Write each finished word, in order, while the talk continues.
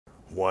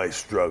Why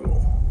struggle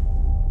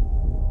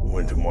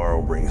when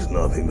tomorrow brings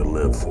nothing to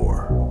live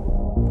for?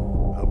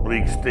 A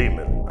bleak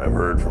statement I've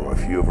heard from a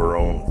few of our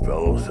own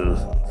fellow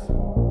citizens.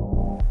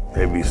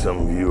 Maybe some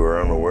of you are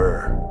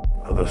unaware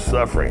of the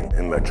suffering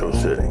in Metro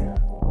City.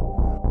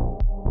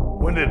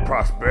 When did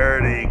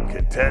prosperity,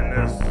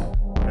 contentness,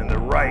 and the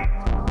right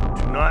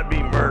to not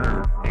be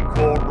murdered in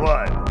cold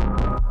blood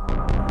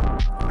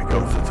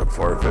become such a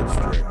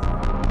far-fetched dream?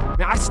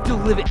 Man, I still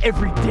live it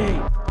every day.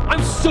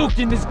 I'm soaked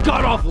in this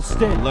god-awful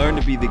stench. Learn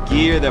to be the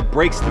gear that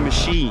breaks the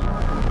machine.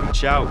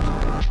 Reach out.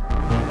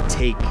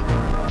 Take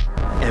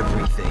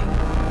everything.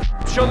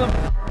 Show them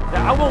that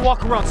I won't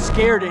walk around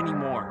scared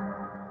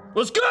anymore.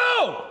 Let's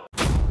go!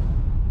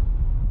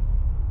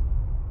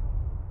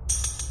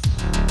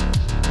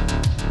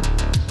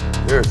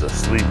 There's a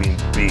sleeping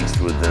beast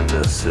within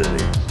this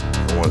city.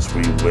 And once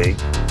we wake,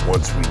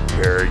 once we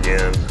care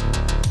again,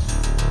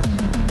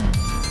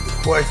 the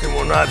question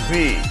will not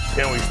be,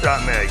 can we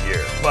stop Mad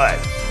Gear? But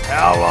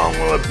how long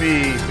will it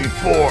be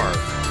before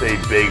they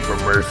beg for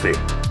mercy?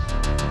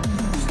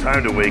 It's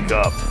time to wake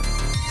up.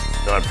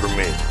 Not for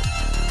me,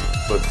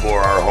 but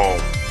for our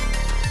home.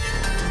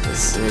 This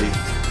city.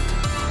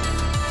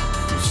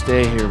 You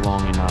stay here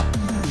long enough,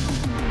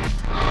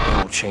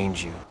 it will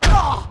change you.